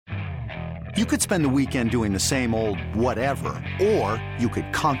You could spend the weekend doing the same old whatever, or you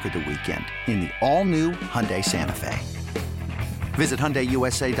could conquer the weekend in the all-new Hyundai Santa Fe. Visit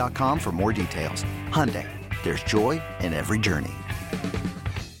HyundaiUSA.com for more details. Hyundai, there's joy in every journey.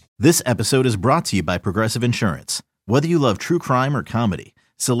 This episode is brought to you by Progressive Insurance. Whether you love true crime or comedy,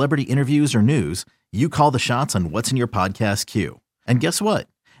 celebrity interviews or news, you call the shots on what's in your podcast queue. And guess what?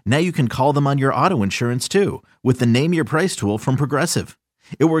 Now you can call them on your auto insurance too with the Name Your Price tool from Progressive.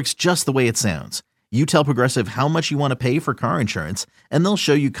 It works just the way it sounds. You tell Progressive how much you want to pay for car insurance, and they'll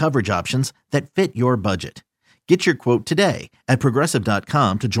show you coverage options that fit your budget. Get your quote today at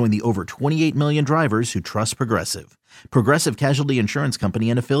Progressive.com to join the over 28 million drivers who trust Progressive. Progressive Casualty Insurance Company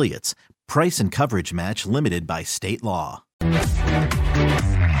and Affiliates. Price and coverage match limited by state law. It's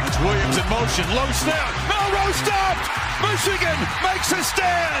Williams in motion. Low snap. Melrose stopped. Michigan makes a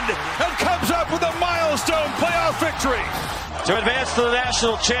stand and comes up with a milestone playoff victory to advance to the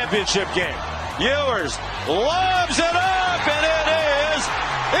national championship game. Ewers lobs it up, and it is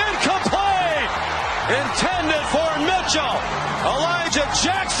incomplete. Intended for Mitchell. Elijah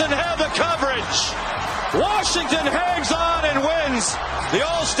Jackson had the coverage. Washington hangs on and wins the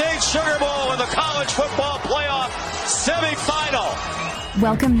All-State Sugar Bowl in the college football playoff semifinal.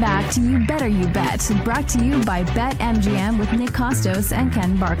 Welcome back to You Better You Bet, brought to you by BetMGM with Nick Costos and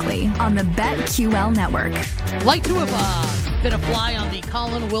Ken Barkley on the BetQL network. Like to have been a fly on the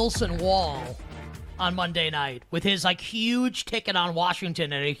Collin Wilson wall on Monday night with his huge ticket on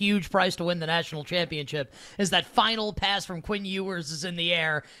Washington and a huge price to win the national championship as that final pass from Quinn Ewers is in the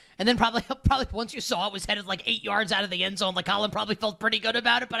air. And then probably once you saw it was headed 8 yards out of the end zone, Collin probably felt pretty good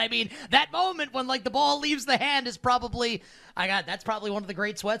about it. But I mean, that moment when the ball leaves the hand is probably, that's probably one of the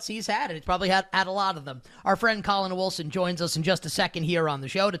great sweats he's had, and he's probably had a lot of them. Our friend Collin Wilson joins us in just a second here on the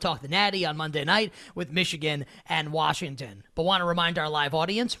show to talk the Natty on Monday night with Michigan and Washington. But want to remind our live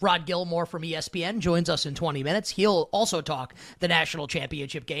audience, Rod Gilmore from ESPN joins us in 20 minutes. He'll also talk the national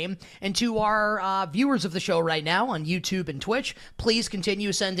championship game. And to our viewers of the show right now on YouTube and Twitch, please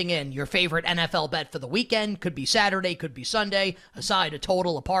continue sending in your favorite NFL bet for the weekend. Could be Saturday, could be Sunday, a side, a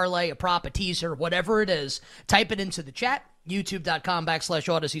total, a parlay, a prop, a teaser, whatever it is. Type it into the chat.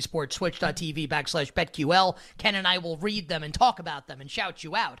 YouTube.com/Odyssey Sports, Twitch.tv/BetQL. Ken and I will read them and talk about them and shout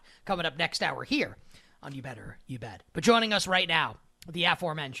you out coming up next hour here on You Better You Bet. But joining us right now, the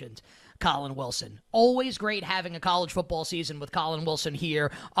aforementioned Collin Wilson. Always great having a college football season with Collin Wilson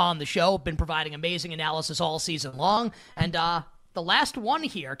here on the show. Been providing amazing analysis all season long. And the last one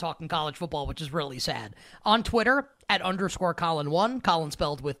here talking college football, which is really sad. On Twitter, at _Collin1, Collin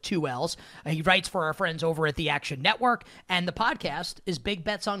spelled with 2 L's. He writes for our friends over at the Action Network, and the podcast is Big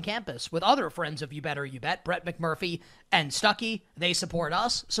Bets on Campus with other friends of You Better You Bet, Brett McMurphy and Stuckey. They support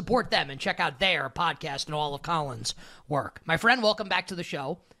us. Support them and check out their podcast and all of Collin's work. My friend, welcome back to the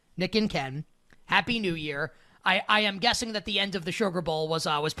show. Nick and Ken, Happy New Year. I am guessing that the end of the Sugar Bowl was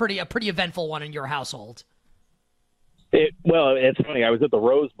a pretty eventful one in your household. Well, it's funny. I was at the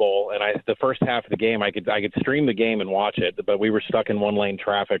Rose Bowl, and the first half of the game, I could stream the game and watch it, but we were stuck in one-lane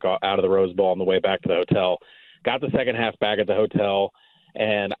traffic out of the Rose Bowl on the way back to the hotel. Got the second half back at the hotel,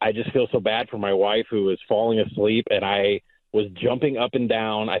 and I just feel so bad for my wife who was falling asleep, and I was jumping up and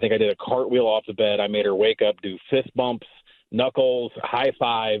down. I think I did a cartwheel off the bed. I made her wake up, do fist bumps, knuckles, high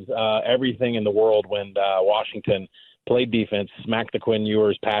fives, everything in the world when Washington played defense, smacked the Quinn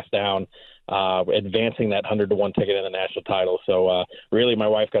Ewers pass down, advancing that 100-1 ticket in the national title. So really my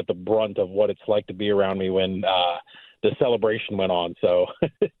wife got the brunt of what it's like to be around me when the celebration went on. So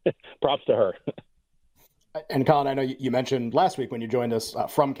props to her. And Collin, I know you mentioned last week when you joined us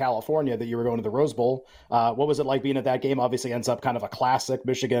from California that you were going to the Rose Bowl. What was it like being at that game? Obviously ends up kind of a classic.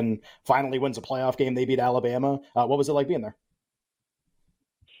 Michigan finally wins a playoff game. They beat Alabama. What was it like being there?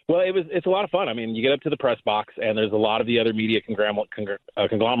 Well, it's a lot of fun. I mean, you get up to the press box, and there's a lot of the other media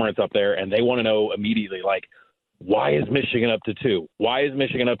conglomerates up there, and they want to know immediately, why is Michigan up to 2? Why is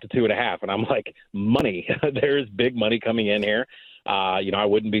Michigan up to 2.5? And I'm like, money. There's big money coming in here. I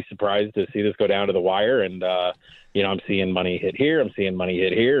wouldn't be surprised to see this go down to the wire, and I'm seeing money hit here, I'm seeing money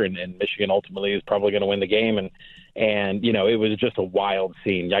hit here, and Michigan ultimately is probably going to win the game. And it was just a wild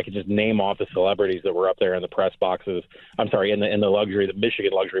scene. I could just name off the celebrities that were up there in the press boxes. I'm sorry, in the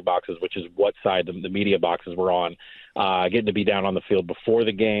Michigan luxury boxes, which is what side the media boxes were on. Getting to be down on the field before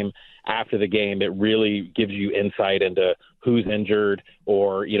the game, after the game, it really gives you insight into who's injured,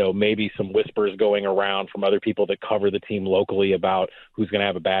 or maybe some whispers going around from other people that cover the team locally about who's going to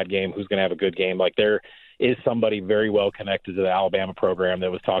have a bad game, who's going to have a good game. Like, there is somebody very well connected to the Alabama program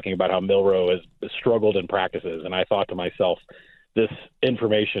that was talking about how Milroe has struggled in practices. And I thought to myself, this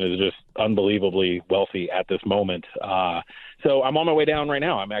information is just unbelievably wealthy at this moment. So I'm on my way down right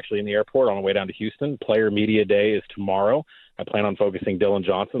now. I'm actually in the airport on my way down to Houston. Player Media Day is tomorrow. I plan on focusing Dylan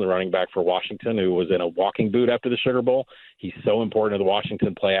Johnson, the running back for Washington, who was in a walking boot after the Sugar Bowl. He's so important to the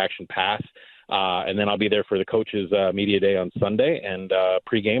Washington play-action pass. And then I'll be there for the coaches' media day on Sunday. And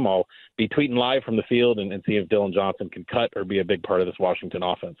pregame, I'll be tweeting live from the field and see if Dylan Johnson can cut or be a big part of this Washington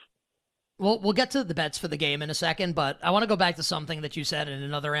offense. Well, we'll get to the bets for the game in a second, but I want to go back to something that you said in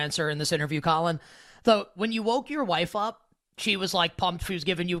another answer in this interview, Collin. Though, when you woke your wife up, she was like pumped. She was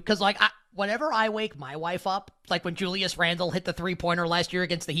giving you, because like whenever I wake my wife up, like when Julius Randle hit the 3-pointer last year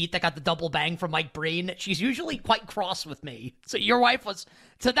against the Heat that got the double bang from Mike Breen, she's usually quite cross with me. So your wife was,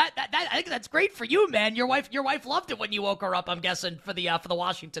 so that I think that's great for you, man. Your wife loved it when you woke her up, I'm guessing, for the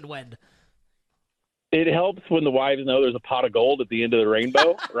Washington win. It helps when the wives know there's a pot of gold at the end of the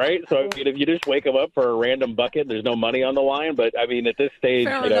rainbow, right? So I mean, if you just wake them up for a random bucket, there's no money on the line. But I mean, at this stage,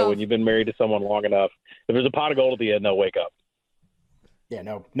 when you've been married to someone long enough, if there's a pot of gold at the end, they'll wake up. Yeah,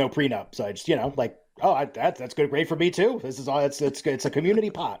 no prenup. So I just, that's good, great for me too. This is all. It's a community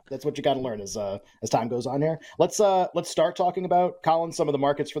pot. That's what you got to learn as time goes on here. Let's start talking about, Collin, some of the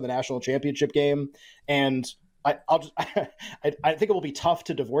markets for the national championship game. And I think it will be tough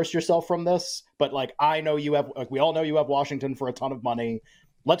to divorce yourself from this, but I know you have, we all know you have Washington for a ton of money.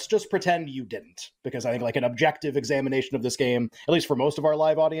 Let's just pretend you didn't, because I think an objective examination of this game, at least for most of our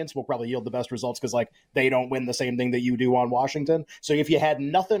live audience, will probably yield the best results, because they don't win the same thing that you do on Washington. So if you had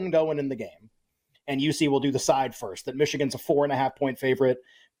nothing going in the game, and UC will do the side first, that Michigan's a 4.5-point favorite.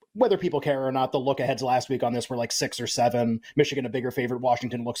 Whether people care or not, the look-aheads last week on this were 6 or 7. Michigan a bigger favorite.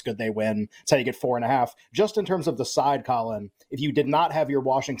 Washington looks good, they win. That's how you get 4.5. Just in terms of the side, Collin, if you did not have your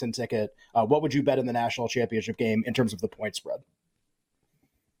Washington ticket, what would you bet in the national championship game in terms of the point spread?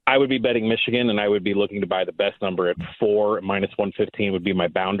 I would be betting Michigan, and I would be looking to buy the best number at 4. -115 would be my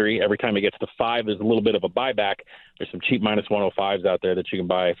boundary. Every time it gets to 5, there's a little bit of a buyback. There's some cheap -105s out there that you can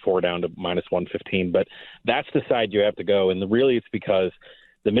buy 4 down to -115. But that's the side you have to go. And really it's because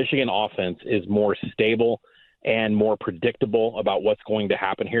the Michigan offense is more stable and more predictable about what's going to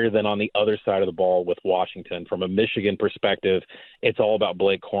happen here than on the other side of the ball with Washington. From a Michigan perspective, it's all about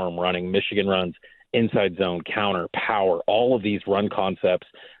Blake Corum running. Michigan runs inside zone, counter, power, all of these run concepts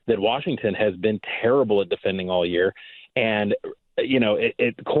that Washington has been terrible at defending all year. And,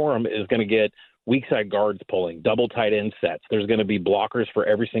 Corum is going to get weak side guards pulling, double tight end sets. There's going to be blockers for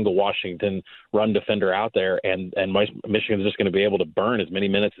every single Washington run defender out there, and Michigan's just going to be able to burn as many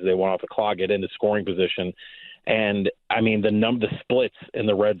minutes as they want off the clock, get into scoring position. And, I mean, the splits in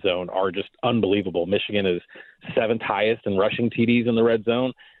the red zone are just unbelievable. Michigan is 7th highest in rushing TDs in the red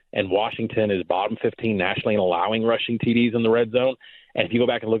zone, and Washington is bottom 15 nationally in allowing rushing TDs in the red zone. And if you go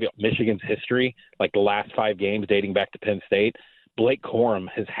back and look at Michigan's history, the last 5 games dating back to Penn State, Blake Corum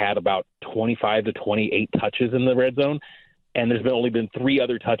has had about 25 to 28 touches in the red zone, and there's only been 3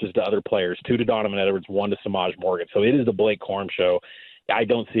 other touches to other players, 2 to Donovan Edwards, 1 to Samaj Morgan. So it is the Blake Corum show. I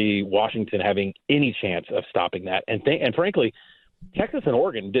don't see Washington having any chance of stopping that. And frankly, Texas and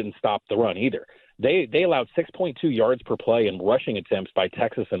Oregon didn't stop the run either. They allowed 6.2 yards per play in rushing attempts by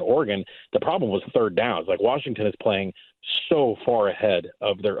Texas and Oregon. The problem was third downs. Washington is playing so far ahead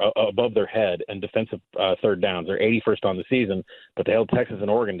of above their head in defensive third downs. They're 81st on the season, but they held Texas and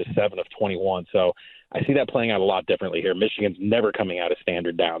Oregon to 7 of 21. So I see that playing out a lot differently here. Michigan's never coming out of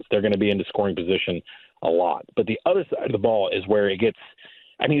standard downs. They're going to be into scoring position a lot. But the other side of the ball is where it gets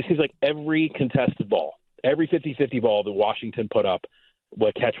 – it seems like every contested ball, every 50-50 ball that Washington put up,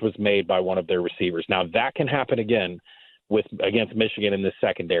 what catch was made by one of their receivers. Now, that can happen again against Michigan in this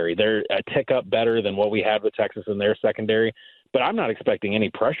secondary. They're a tick up better than what we had with Texas in their secondary, but I'm not expecting any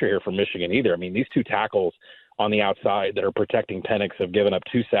pressure here from Michigan either. These 2 tackles on the outside that are protecting Penix have given up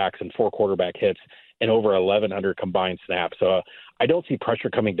 2 sacks and 4 quarterback hits and over 1,100 combined snaps. So I don't see pressure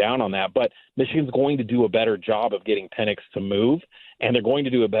coming down on that, but Michigan's going to do a better job of getting Penix to move, and they're going to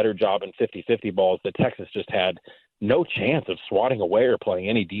do a better job in 50-50 balls that Texas just had no chance of swatting away or playing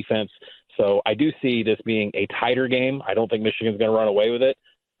any defense. So I do see this being a tighter game. I don't think Michigan's going to run away with it.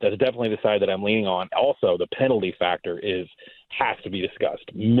 That's definitely the side that I'm leaning on. Also, the penalty factor has to be discussed.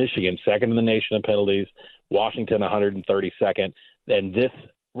 Michigan, 2nd in the nation in penalties. Washington, 132nd. And this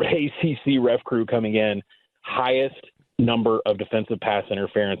ACC ref crew coming in, highest number of defensive pass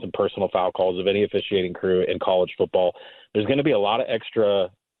interference and personal foul calls of any officiating crew in college football. There's going to be a lot of extra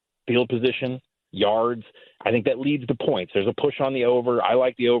field position, yards. I think that leads to points. There's a push on the over. I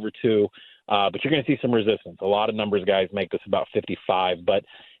like the over too. But you're going to see some resistance. A lot of numbers guys make this about 55. But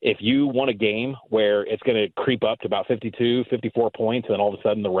if you want a game where it's going to creep up to about 52, 54 points, and then all of a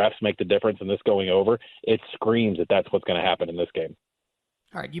sudden the refs make the difference in this going over, it screams that that's what's going to happen in this game.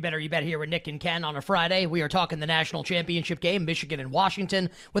 All right, you better here with Nick and Ken on a Friday. We are talking the national championship game, Michigan and Washington,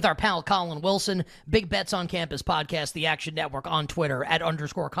 with our pal Collin Wilson. Big Bets on Campus podcast, the Action Network on Twitter at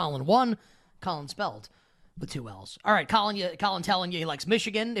 _Collin1. Collin spelled with 2 L's. All right, Collin telling you he likes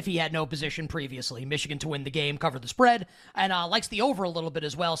Michigan if he had no position previously. Michigan to win the game, cover the spread, and likes the over a little bit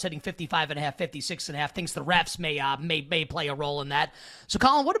as well, setting 55.5, 56.5. Thinks the refs may play a role in that. So,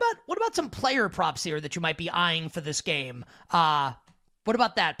 Collin, what about some player props here that you might be eyeing for this game? What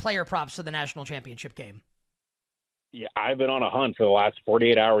about that? Player props for the national championship game. Yeah, I've been on a hunt for the last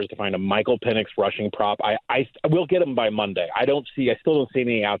 48 hours to find a Michael Penix rushing prop. I will get him by Monday. I still don't see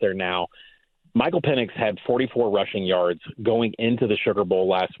anything out there now. Michael Penix had 44 rushing yards going into the Sugar Bowl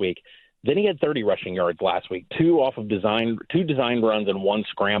last week. Then he had 30 rushing yards last week, 2 off of two designed runs and 1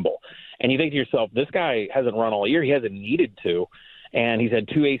 scramble. And you think to yourself, this guy hasn't run all year. He hasn't needed to. And he's had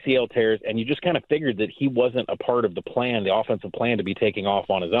 2 ACL tears, and you just kind of figured that he wasn't a part of the plan, the offensive plan, to be taking off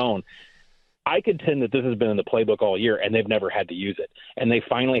on his own. I contend that this has been in the playbook all year, and they've never had to use it. And they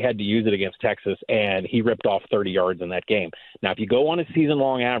finally had to use it against Texas, and he ripped off 30 yards in that game. Now, if you go on a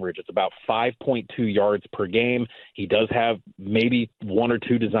season-long average, it's about 5.2 yards per game. He does have maybe 1 or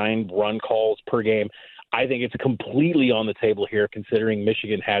 2 designed run calls per game. I think it's completely on the table here, considering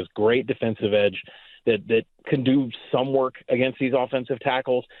Michigan has great defensive edge that can do some work against these offensive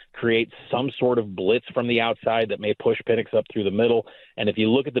tackles, create some sort of blitz from the outside that may push Penix up through the middle. And if you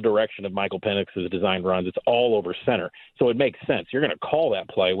look at the direction of Michael Penix's designed runs, it's all over center. So it makes sense. You're going to call that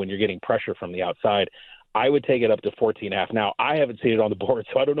play when you're getting pressure from the outside. I would take it up to 14.5. Now, I haven't seen it on the board,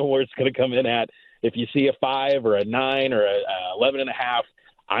 so I don't know where it's going to come in at. If you see a 5 or a 9 or a 11.5,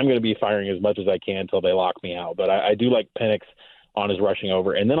 I'm going to be firing as much as I can until they lock me out. But I do like Penix on his rushing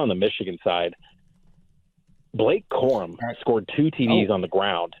over. And then on the Michigan side, Blake Corum scored 2 TDs on the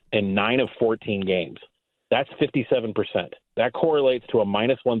ground in 9 of 14 games. That's 57%. That correlates to a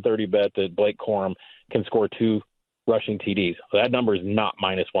 -130 bet that Blake Corum can score 2 rushing TDs. So that number is not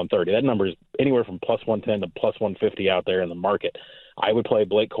 -130. That number is anywhere from +110 to +150 out there in the market. I would play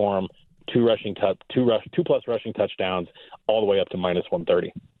Blake Corum, 2 plus rushing touchdowns, all the way up to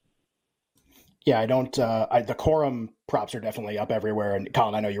 -130. Yeah, I don't. The Corum props are definitely up everywhere. And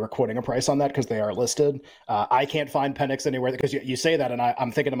Collin, I know you were quoting a price on that because they are listed. I can't find Penix anywhere because you say that, and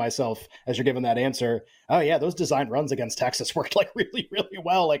I'm thinking to myself as you're giving that answer, oh yeah, those designed runs against Texas worked like really, really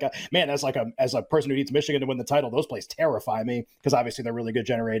well. Like as a person who needs Michigan to win the title, those plays terrify me because obviously they're really good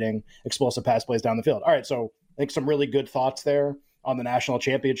generating explosive pass plays down the field. All right, so I think some really good thoughts there on the national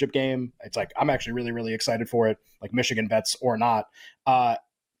championship game. It's like I'm actually really, really excited for it, like Michigan bets or not.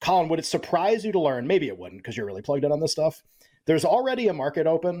 Collin, would it surprise you to learn, maybe it wouldn't because you're really plugged in on this stuff, there's already a market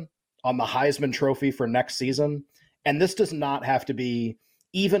open on the Heisman Trophy for next season, and this does not have to be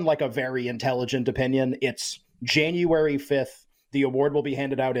even like a very intelligent opinion. It's January 5th. The award will be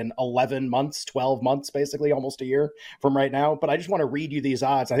handed out in 11 months, 12 months, basically, almost a year from right now. But I just want to read you these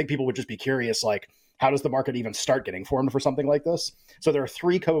odds. I think people would just be curious, like, how does the market even start getting formed for something like this? So there are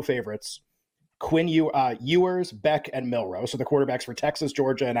 3 co-favorites. Quinn Ewers, Beck, and Milroe, so the quarterbacks for Texas,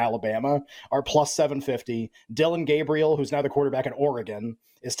 Georgia, and Alabama, are plus 750. Dylan Gabriel, who's now the quarterback at Oregon,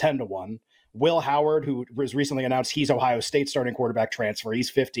 is 10-1. Will Howard, who was recently announced he's Ohio State starting quarterback transfer,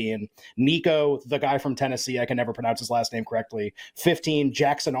 he's 15. Nico, the guy from Tennessee, I can never pronounce his last name correctly, 15.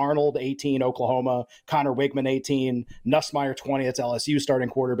 Jackson Arnold, 18, Oklahoma. Connor Wigman, 18. Nussmeier, 20, that's LSU starting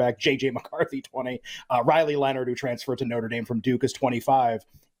quarterback. J.J. McCarthy, 20. Riley Leonard, who transferred to Notre Dame from Duke, is 25.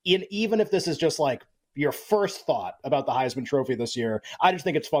 Even if this is just like your first thought about the Heisman Trophy this year, I just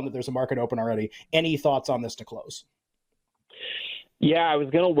think it's fun that there's a market open already. Any thoughts on this to close? Yeah, I was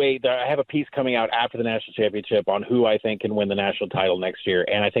going to wait. I have a piece coming out after the national championship on who I think can win the national title next year,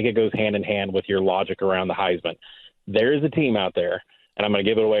 and I think it goes hand in hand with your logic around the Heisman. There is a team out there, and I'm going to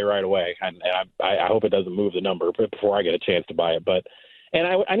give it away right away, and I hope it doesn't move the number before I get a chance to buy it.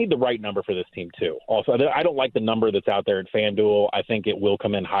 And I need the right number for this team, too. Also, I don't like the number that's out there at FanDuel. I think it will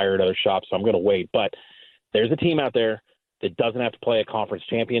come in higher at other shops, so I'm going to wait. But there's a team out there that doesn't have to play a conference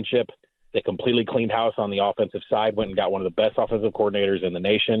championship. They completely cleaned house on the offensive side, went and got one of the best offensive coordinators in the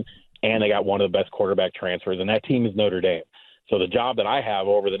nation, and they got one of the best quarterback transfers, and that team is Notre Dame. So the job that I have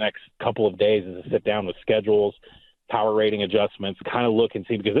over the next couple of days is to sit down with schedules, power rating adjustments, kind of look and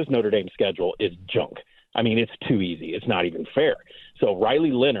see, because this Notre Dame schedule is junk. I mean, it's too easy. It's not even fair. So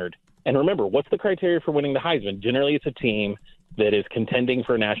Riley Leonard, and remember, what's the criteria for winning the Heisman? Generally, it's a team that is contending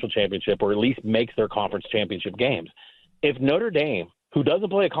for a national championship or at least makes their conference championship games. If Notre Dame who doesn't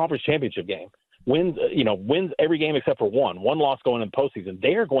play a conference championship game, wins every game except for one loss going in the postseason,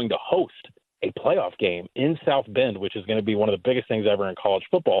 they are going to host a playoff game in South Bend, which is going to be one of the biggest things ever in college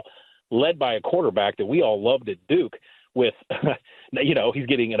football, led by a quarterback that we all loved at Duke with, he's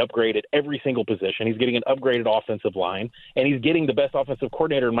getting an upgrade at every single position. He's getting an upgraded offensive line, and he's getting the best offensive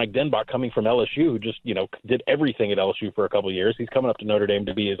coordinator, Mike Denbach, coming from LSU, who just, did everything at LSU for a couple of years. He's coming up to Notre Dame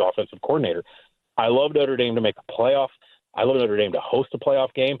to be his offensive coordinator. I love Notre Dame to make the playoff. I love Notre Dame to host a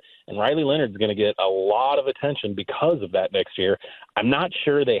playoff game, and Riley Leonard's going to get a lot of attention because of that next year. I'm not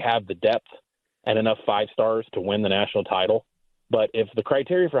sure they have the depth and enough 5 stars to win the national title, but if the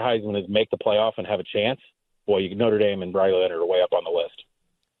criteria for Heisman is make the playoff and have a chance, boy, Notre Dame and Riley Leonard are way up on the list.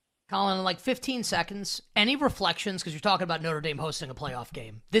 Collin, in like 15 seconds, any reflections, because you're talking about Notre Dame hosting a playoff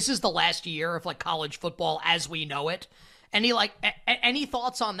game. This is the last year of like college football as we know it. Any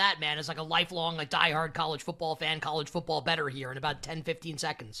thoughts on that, man, as like a lifelong, like diehard college football fan, college football better here in about 10, 15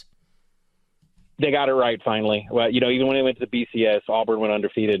 seconds? They got it right finally. Well, even when they went to the BCS, Auburn went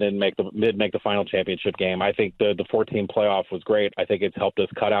undefeated and make the final championship game. I think the 14 playoff was great. I think it's helped us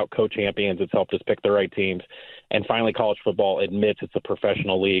cut out co-champions. It's helped us pick the right teams. And finally, college football admits it's a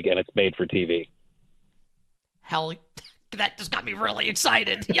professional league and it's made for TV. Hell, that just got me really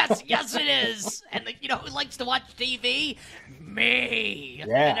excited. Yes, it is. And who likes to watch TV? Me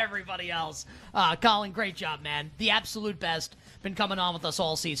and everybody else. Collin, great job, man. The absolute best. Been coming on with us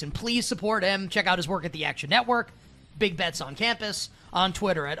all season. Please support him. Check out his work at the Action Network. Big Bets on Campus. On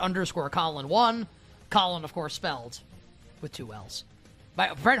Twitter at _Collin1. Collin, of course, spelled with 2 L's.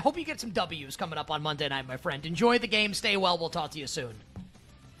 My friend, hope you get some W's coming up on Monday night, my friend. Enjoy the game. Stay well. We'll talk to you soon.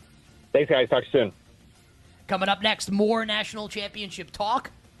 Thanks, guys. Talk to you soon. Coming up next, more national championship talk.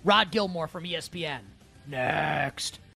 Rod Gilmore from ESPN. Next.